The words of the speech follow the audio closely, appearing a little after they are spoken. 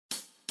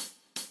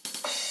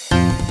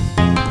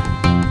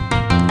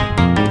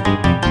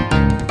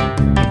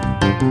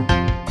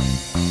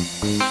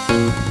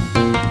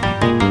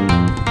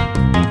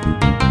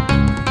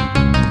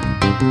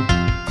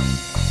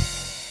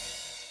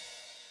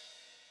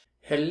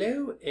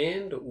Hello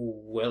and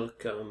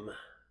welcome.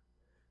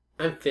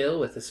 I'm Phil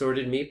with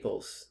Assorted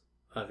Meeples,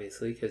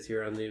 obviously, because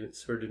you're on the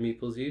Assorted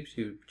Meeples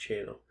YouTube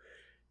channel.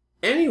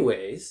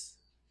 Anyways,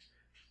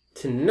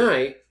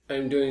 tonight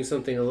I'm doing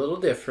something a little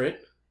different.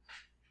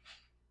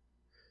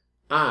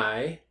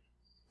 I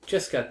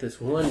just got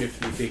this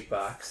wonderfully big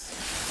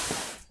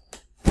box.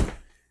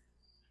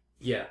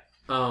 Yeah,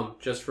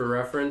 just for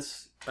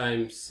reference,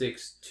 I'm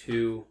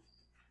 6'2",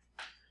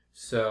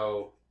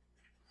 so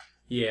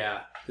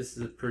yeah, this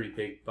is a pretty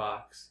big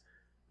box.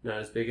 Not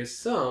as big as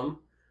some,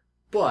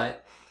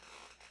 but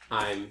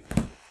I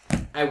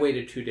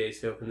waited 2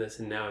 days to open this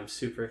and now I'm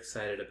super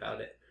excited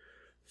about it.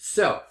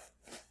 So,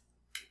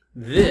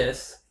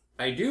 this,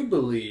 I do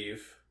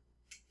believe,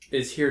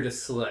 is here to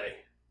slay.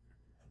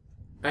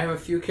 I have a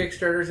few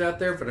Kickstarters out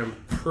there, but I'm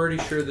pretty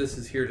sure this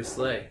is here to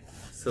slay.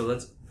 So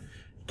let's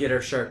get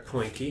our sharp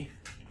pointy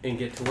and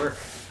get to work.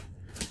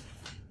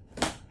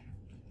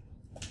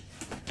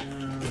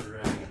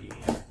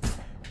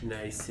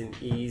 Nice and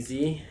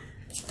easy.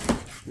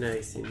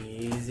 Nice and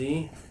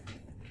easy.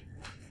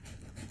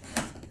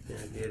 Now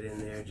get in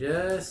there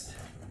just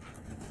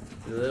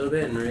a little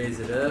bit and raise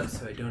it up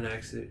so I don't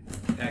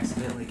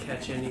accidentally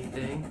catch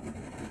anything.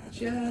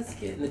 Just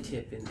getting the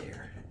tip in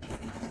there.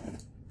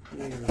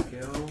 There we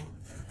go.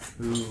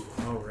 Ooh,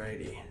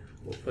 alrighty.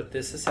 We'll put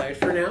this aside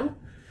for now.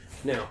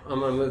 Now, I'm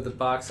going to move the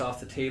box off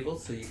the table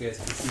so you guys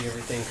can see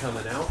everything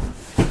coming out.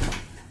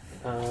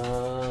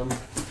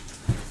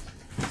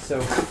 So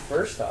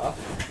first off,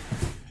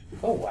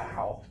 oh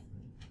wow.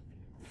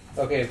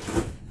 Okay,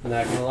 I'm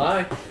not gonna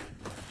lie.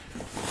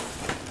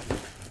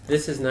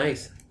 This is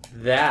nice.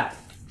 That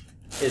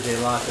is a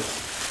lot of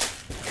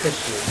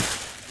cushioning.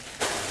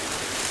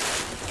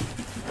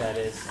 That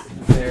is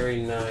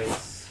very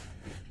nice.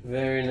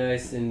 Very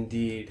nice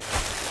indeed.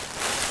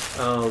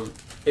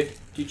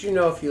 Did you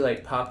know if you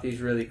like pop these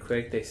really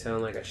quick, they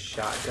sound like a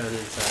shotgun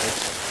inside?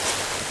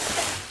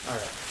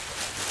 Alright,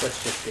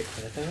 let's just get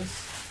rid of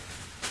those.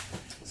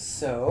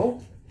 So,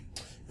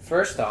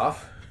 first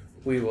off,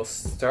 we will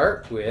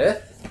start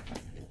with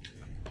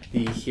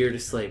the Here to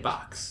Slay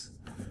box.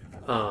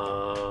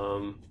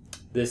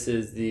 This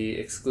is the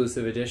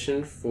exclusive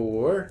edition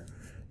for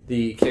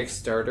the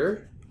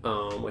Kickstarter,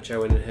 which I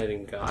went ahead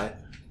and got.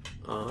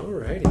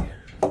 Alrighty.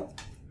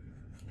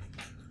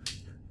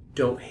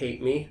 Don't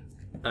hate me.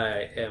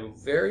 I am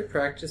very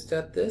practiced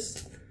at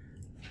this.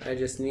 I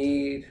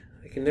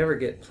can never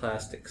get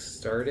plastic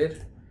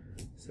started.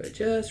 So I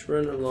just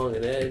run along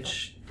an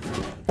edge.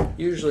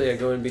 Usually I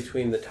go in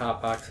between the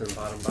top box and the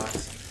bottom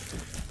box.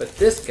 But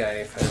this guy,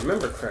 if I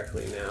remember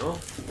correctly now,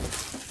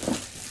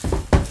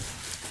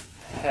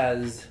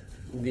 has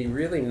the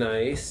really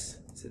nice,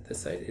 is it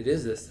this side? It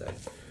is this side.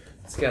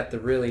 It's got the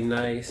really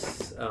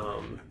nice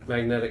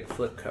magnetic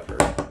flip cover.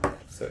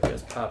 So it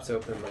just pops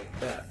open like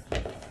that.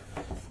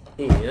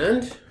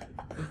 And,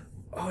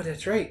 oh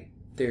that's right,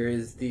 there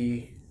is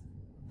the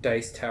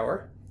dice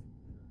tower.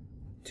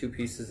 2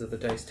 pieces of the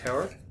dice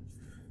tower.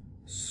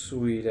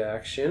 Sweet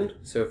action.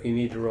 So if you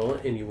need to roll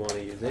it and you want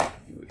to use it,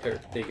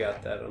 they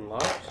got that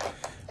unlocked.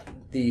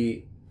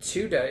 The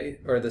 2 dice,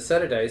 or the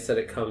set of dice that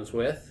it comes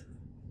with,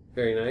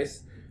 very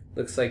nice.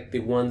 Looks like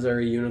the ones are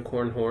a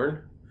unicorn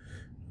horn.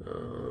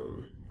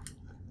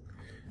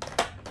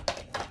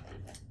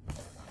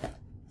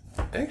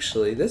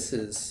 Actually, this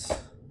is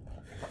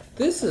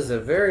a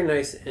very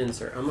nice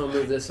insert. I'm gonna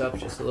move this up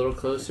just a little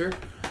closer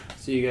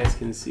so you guys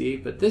can see.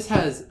 But this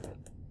has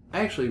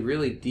actually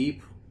really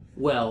deep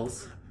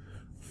wells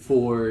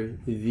for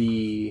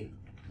the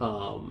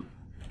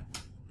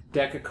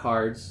deck of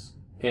cards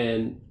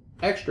and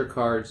extra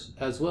cards,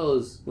 as well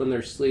as when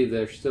they're sleeved,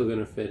 they're still going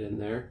to fit in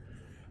there.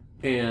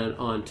 And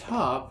on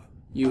top,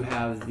 you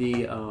have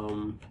the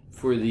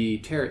for the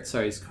tarot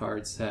size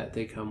cards that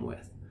they come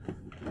with.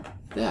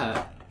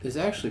 That is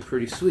actually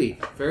pretty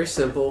sweet. Very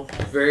simple,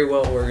 very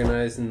well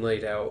organized and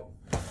laid out,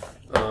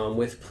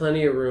 with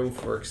plenty of room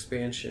for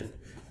expansion.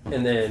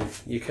 And then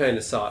you kind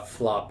of saw it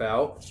flop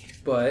out,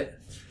 but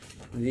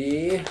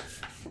the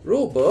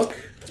rule book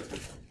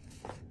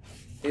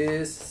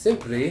is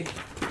simply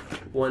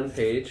 1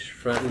 page,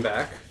 front and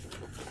back,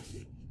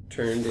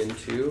 turned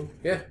into,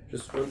 yeah,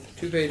 just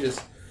 2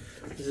 pages.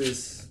 This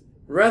is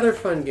a rather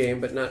fun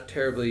game, but not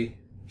terribly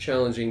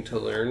challenging to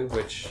learn,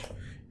 which,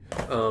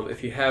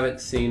 if you haven't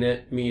seen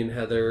it, me and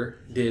Heather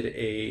did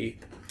a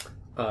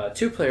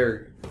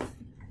 2-player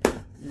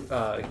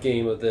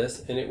game of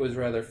this, and it was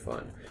rather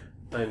fun.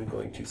 I'm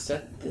going to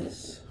set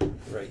this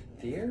right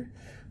there.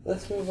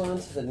 Let's move on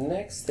to the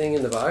next thing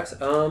in the box.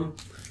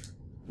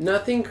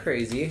 Nothing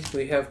crazy.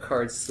 We have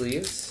card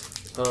sleeves.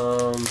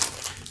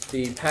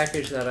 The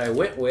package that I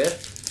went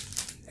with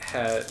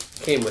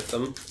came with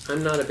them.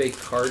 I'm not a big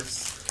card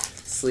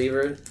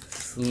sleever.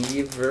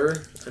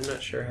 I'm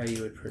not sure how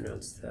you would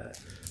pronounce that.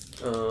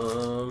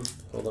 Hold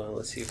on.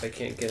 Let's see if I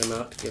can't get them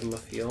out to give them a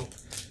feel.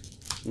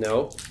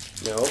 No.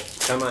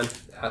 Come on.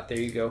 There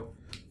you go.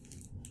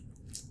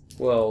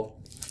 Well,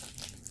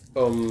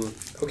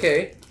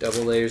 okay,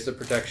 double layers of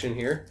protection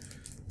here.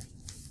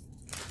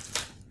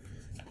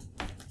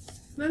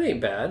 That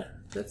ain't bad.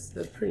 that's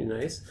pretty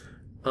nice.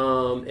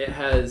 It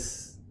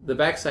has, the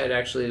backside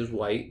actually is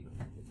white.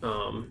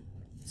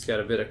 It's got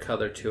a bit of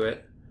color to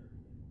it.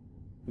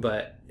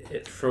 But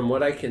from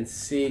what I can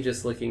see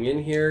just looking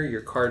in here,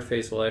 your card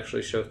face will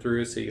actually show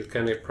through, so you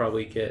kind of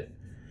probably get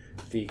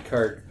the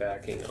card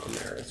backing on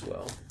there as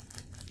well.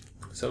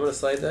 So I'm going to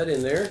slide that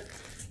in there,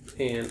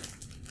 and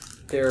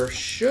there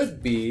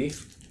should be,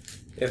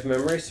 if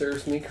memory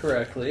serves me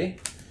correctly,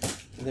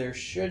 there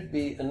should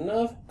be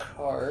enough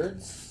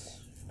card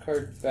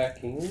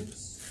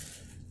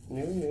backings.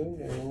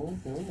 No,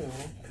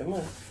 come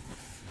on.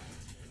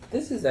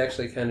 This is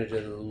actually kind of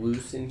just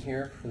loose in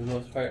here for the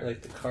most part.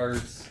 Like the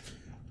cards,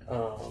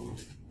 all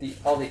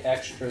the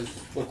extras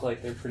look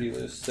like they're pretty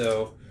loose.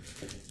 So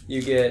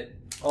you get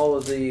all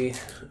of the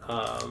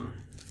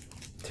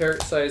tarot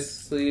size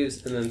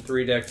sleeves and then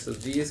 3 decks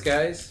of these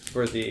guys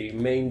for the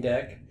main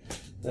deck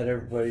that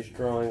everybody's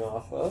drawing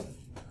off of.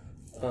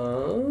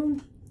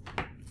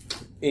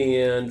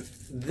 And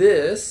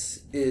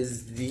this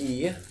is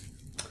the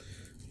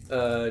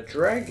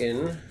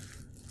Dragon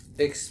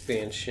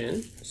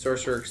expansion,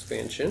 Sorcerer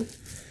expansion.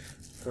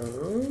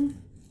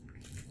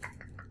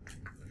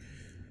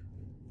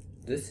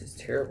 This is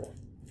terrible.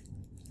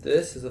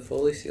 This is a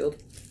fully sealed.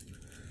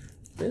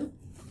 Well,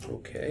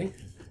 okay.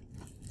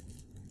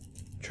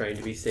 Trying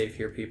to be safe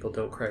here, people.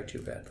 Don't cry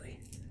too badly.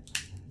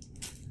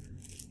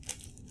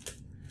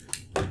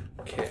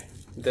 Okay,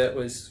 that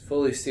was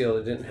fully sealed.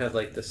 It didn't have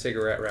like the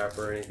cigarette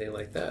wrapper or anything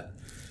like that.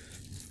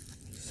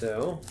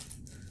 So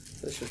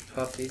let's just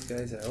pop these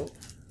guys out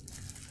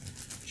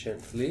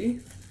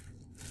gently.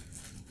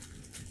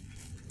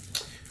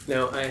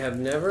 Now, I have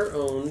never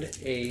owned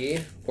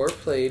or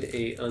played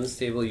a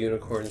Unstable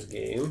Unicorns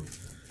game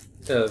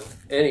of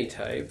any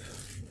type,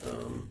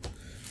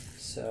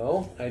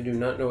 so I do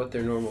not know what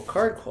their normal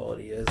card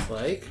quality is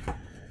like.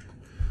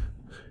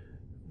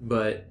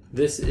 But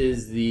this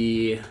is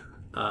the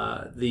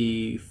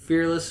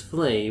Fearless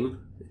Flame.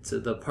 It's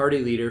the party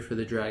leader for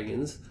the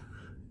dragons,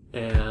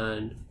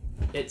 and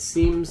it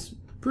seems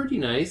pretty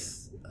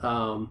nice.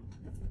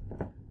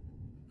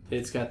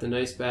 It's got the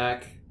nice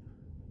back,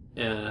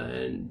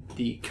 and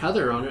the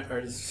color on it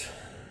is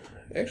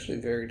actually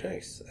very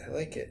nice. I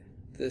like it.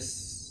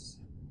 This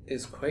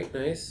is quite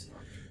nice.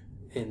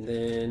 And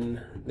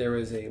then there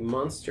was a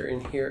monster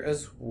in here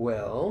as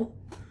well,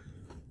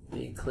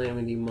 the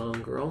Calamity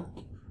Mongrel.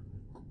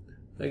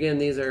 Again,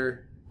 these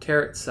are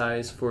tarot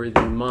size for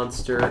the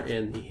monster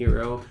and the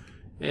hero,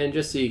 and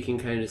just so you can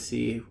kind of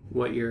see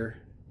what you're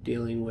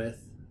dealing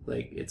with.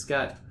 Like, it's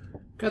got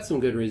some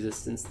good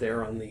resistance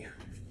there on the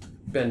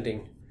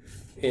bending,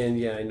 and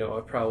yeah, I know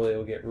I probably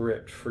will get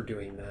ripped for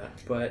doing that,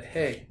 but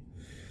hey,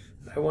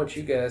 I want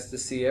you guys to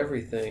see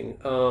everything.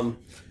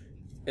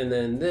 And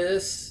then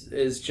this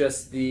is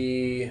just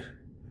the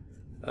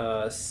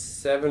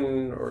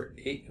 7 or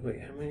 8,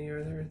 wait, how many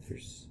are there?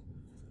 There's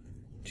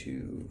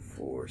 2,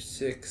 4,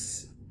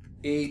 6,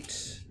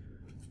 8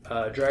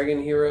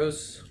 dragon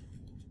heroes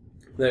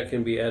that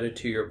can be added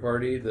to your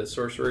party, the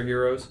sorcerer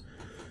heroes.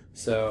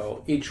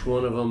 So each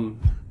one of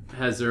them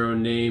has their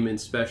own name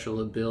and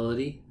special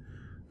ability.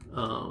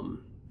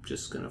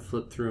 Just gonna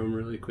flip through them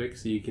really quick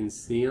so you can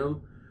see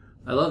them.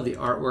 I love the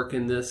artwork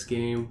in this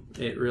game.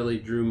 It really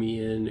drew me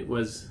in. It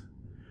was,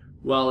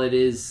 while it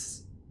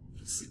is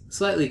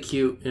slightly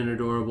cute and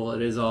adorable,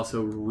 it is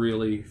also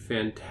really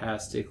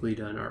fantastically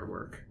done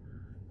artwork.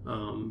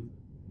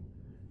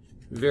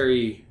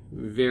 Very,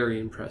 very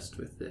impressed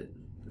with it.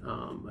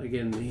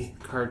 Again, the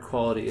card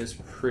quality is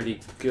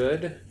pretty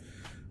good.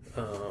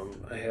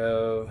 I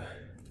have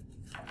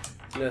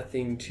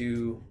nothing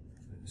to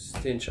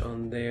stench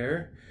on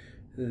there.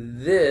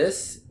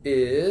 This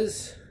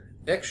is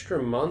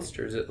extra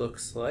monsters, it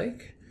looks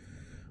like.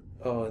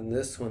 Oh, and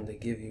this one they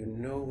give you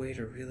no way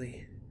to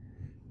really,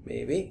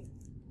 maybe.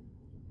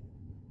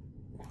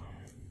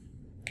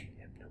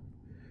 Yep, no.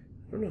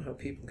 I don't know how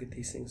people get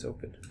these things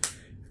open.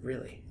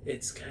 Really,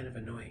 it's kind of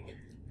annoying.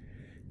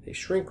 They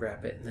shrink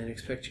wrap it and then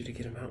expect you to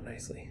get them out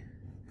nicely.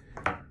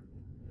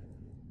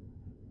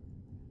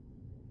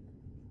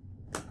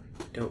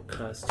 Don't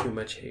cause too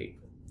much hate.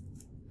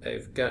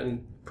 I've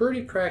gotten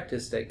pretty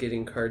practiced at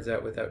getting cards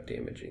out without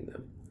damaging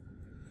them.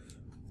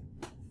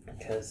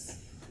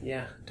 Because,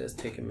 yeah, it does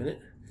take a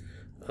minute.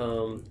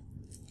 And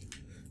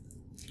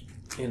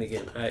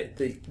again,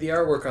 the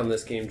artwork on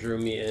this game drew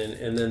me in,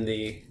 and then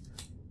the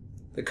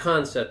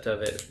concept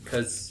of it,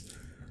 because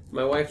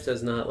my wife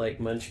does not like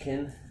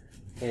Munchkin,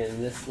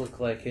 and this looked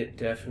like it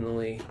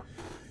definitely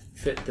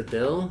fit the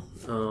bill.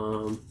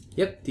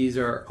 Yep, these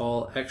are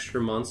all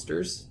extra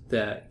monsters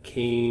that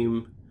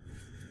came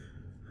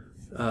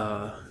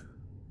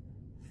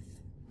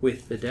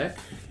with the deck.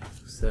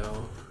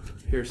 So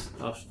here's,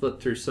 I'll flip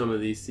through some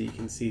of these so you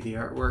can see the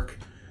artwork.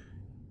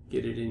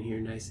 Get it in here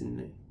nice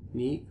and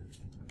neat.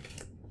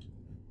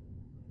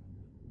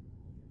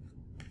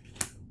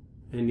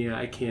 And yeah,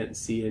 I can't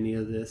see any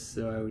of this,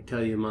 so I would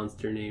tell you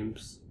monster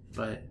names,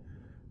 but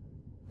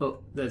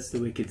oh, that's the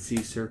Wicked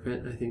Sea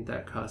Serpent. I think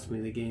that cost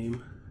me the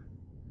game.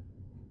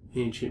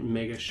 Ancient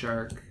Mega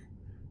Shark,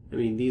 I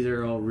mean, these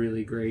are all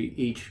really great.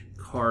 Each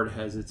card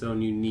has its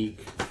own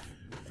unique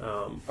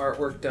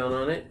artwork down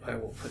on it. I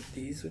will put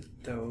these with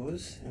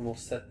those, and we'll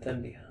set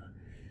them behind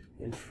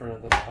in front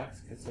of the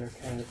box because they're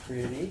kind of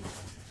pretty.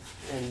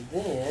 And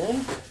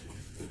then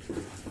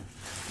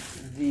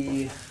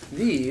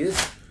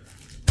these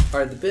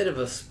are the bit of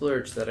a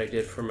splurge that I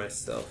did for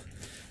myself.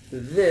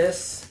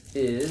 This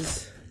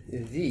is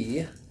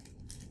the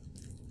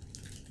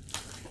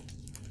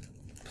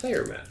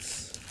player mats.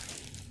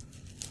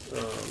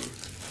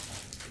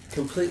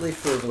 Completely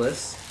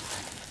frivolous,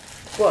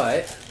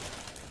 but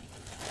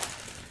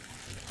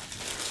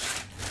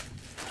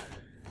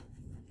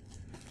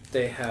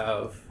they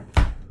have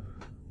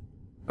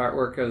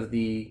artwork of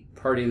the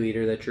party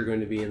leader that you're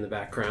going to be in the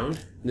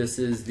background. This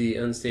is the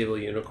unstable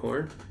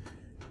unicorn,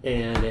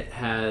 and it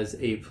has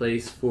a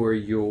place for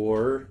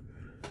your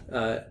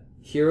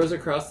heroes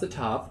across the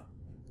top.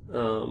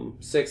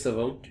 6 of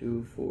them,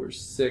 2, 4,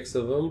 6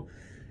 of them,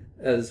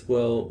 as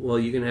well. Well,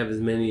 you can have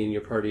as many in your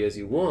party as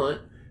you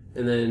want,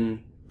 and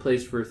then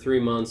place for 3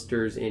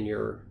 monsters and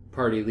your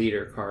party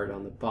leader card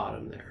on the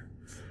bottom there.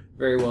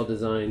 Very well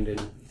designed and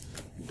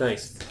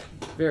nice,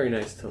 very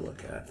nice to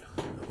look at.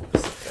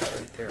 I'll set that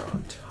right there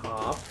on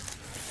top.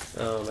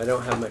 I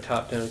don't have my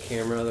top-down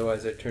camera,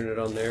 otherwise I'd turn it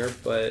on there,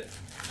 but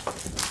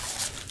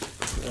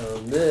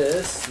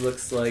this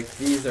looks like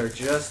these are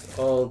just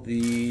all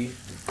the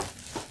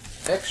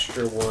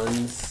extra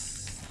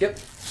ones. Yep,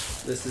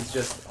 this is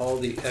just all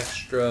the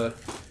extra.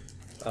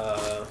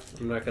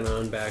 I'm not going to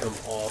unbag them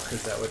all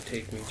because that would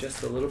take me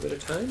just a little bit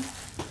of time,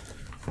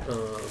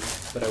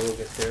 but I will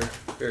get there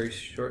very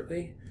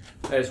shortly.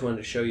 I just wanted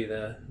to show you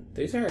that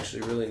these are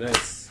actually really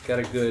nice. Got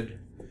a good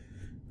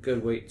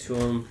weight to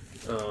them.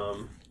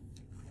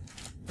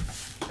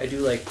 I do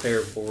like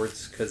player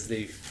boards because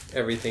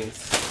everything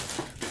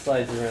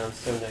slides around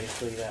so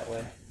nicely that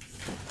way.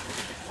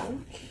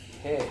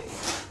 Okay,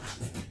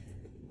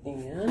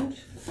 and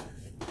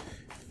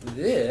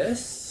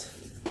this,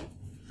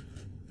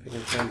 if I can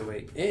find a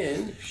way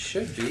in,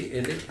 should be,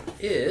 and it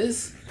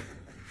is.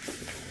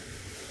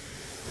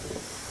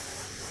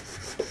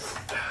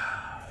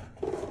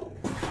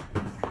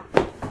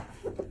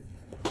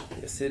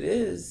 Yes, it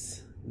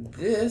is.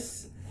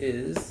 This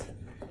is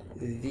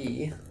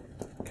the.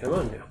 Come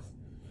on now.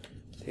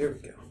 There we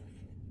go.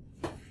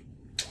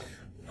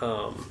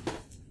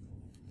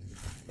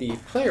 The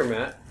player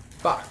mat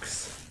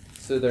box.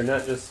 So they're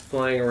not just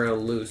flying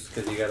around loose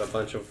because you got a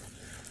bunch of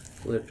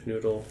limp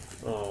noodle.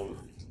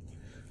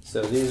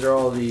 So these are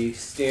all the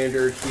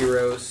standard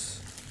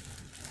heroes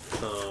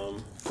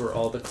for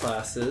all the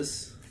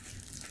classes.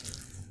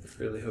 I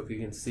really hope you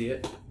can see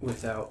it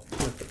with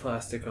the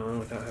plastic on,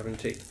 without having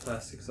to take the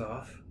plastics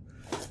off.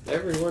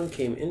 Everyone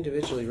came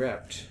individually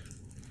wrapped.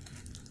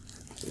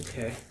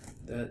 Okay,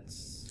 that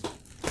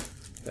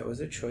was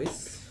a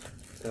choice.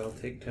 That'll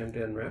take time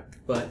to unwrap,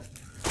 but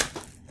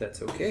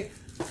that's okay.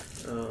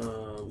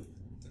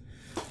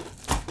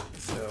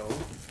 So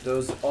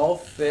those all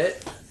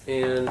fit,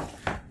 and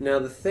now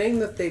the thing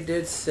that they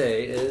did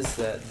say is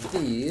that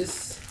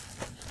these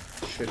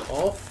should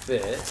all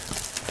fit,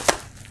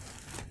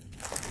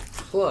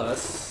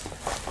 plus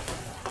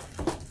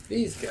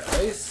these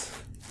guys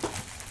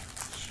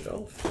should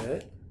all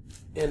fit,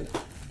 and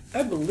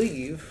I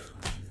believe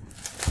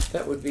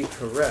that would be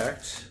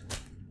correct.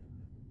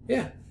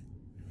 Yeah,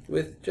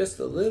 with just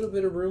a little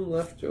bit of room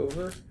left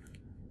over,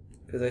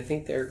 because I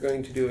think they're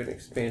going to do an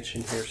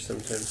expansion here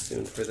sometime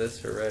soon for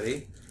this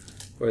already,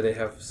 or they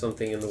have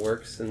something in the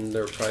works and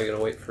they're probably going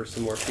to wait for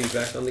some more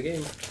feedback on the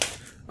game.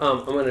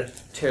 I'm going to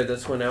tear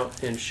this one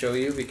out and show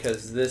you,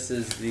 because this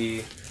is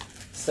the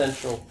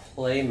central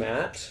play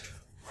mat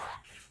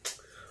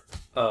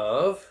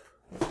of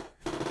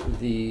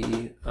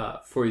the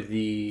for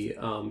the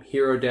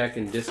hero deck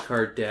and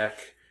discard deck,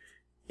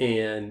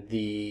 and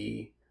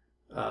the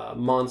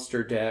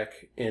monster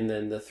deck, and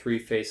then the 3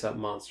 face-up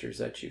monsters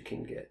that you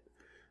can get.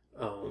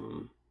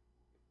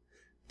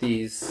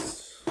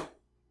 These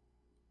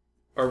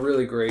are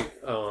really great.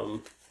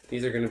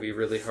 These are going to be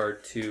really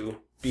hard to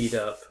beat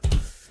up.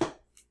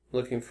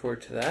 Looking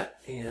forward to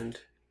that, and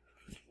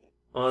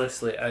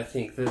honestly, I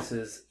think this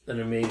is an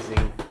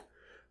amazing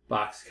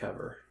box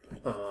cover.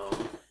 I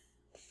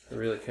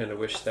really kind of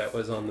wish that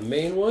was on the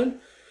main one,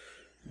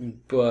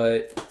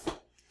 but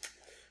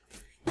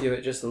give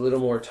it just a little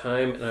more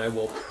time, and I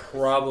will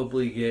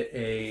probably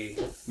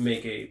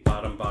make a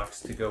bottom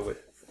box to go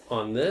with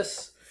on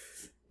this,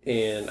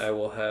 and I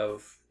will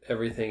have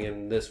everything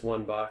in this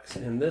one box,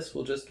 and this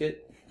will just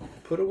get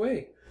put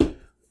away.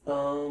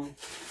 I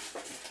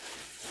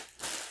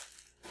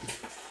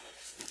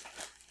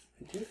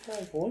do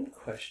have one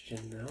question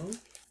though.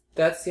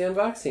 That's the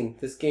unboxing.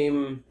 This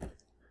game,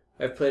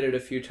 I've played it a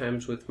few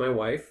times with my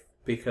wife,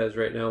 because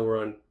right now we're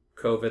on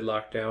COVID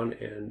lockdown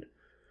and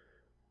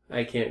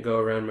I can't go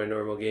around my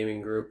normal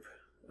gaming group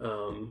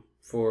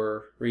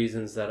for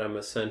reasons that I'm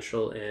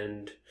essential,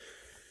 and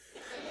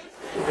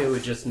it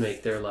would just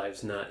make their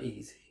lives not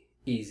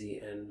easy,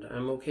 and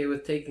I'm okay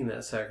with taking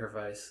that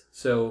sacrifice.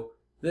 So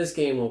this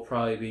game will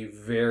probably be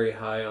very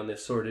high on the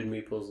Assorted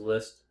Meeples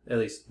list at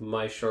least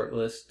my short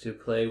list to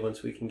play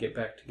once we can get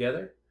back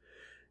together.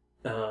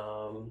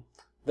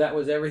 That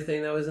was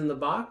everything that was in the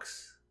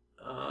box.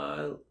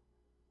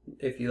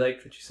 If you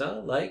liked what you saw,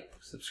 like,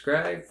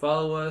 subscribe,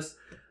 follow us.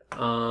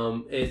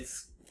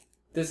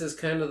 This is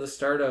kind of the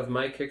start of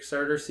my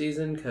Kickstarter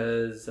season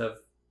because of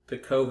the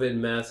COVID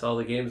mess. All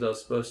the games I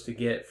was supposed to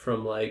get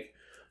from like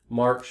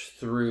March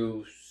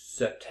through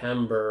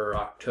September,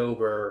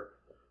 October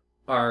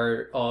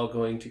are all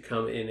going to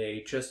come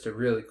in just a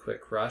really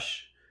quick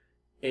rush.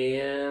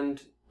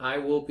 And I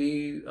will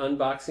be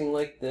unboxing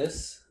like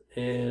this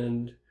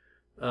and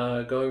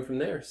going from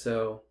there.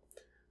 So,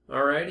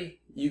 alrighty.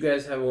 You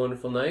guys have a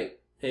wonderful night.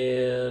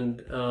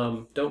 And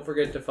don't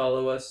forget to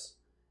follow us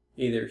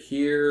either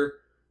here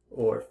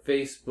or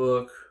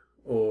Facebook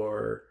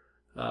or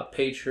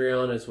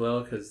Patreon as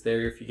well, because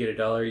there, if you get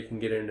 $1, you can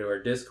get into our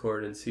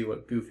Discord and see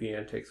what goofy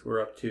antics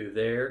we're up to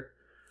there.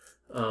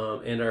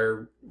 And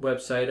our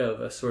website of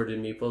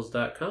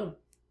assortedmeeples.com.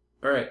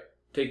 Alright,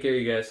 take care,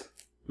 you guys.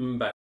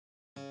 Bye.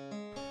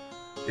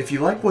 If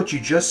you like what you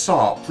just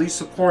saw, please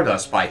support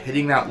us by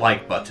hitting that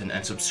like button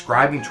and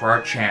subscribing to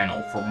our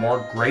channel for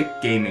more great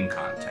gaming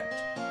content.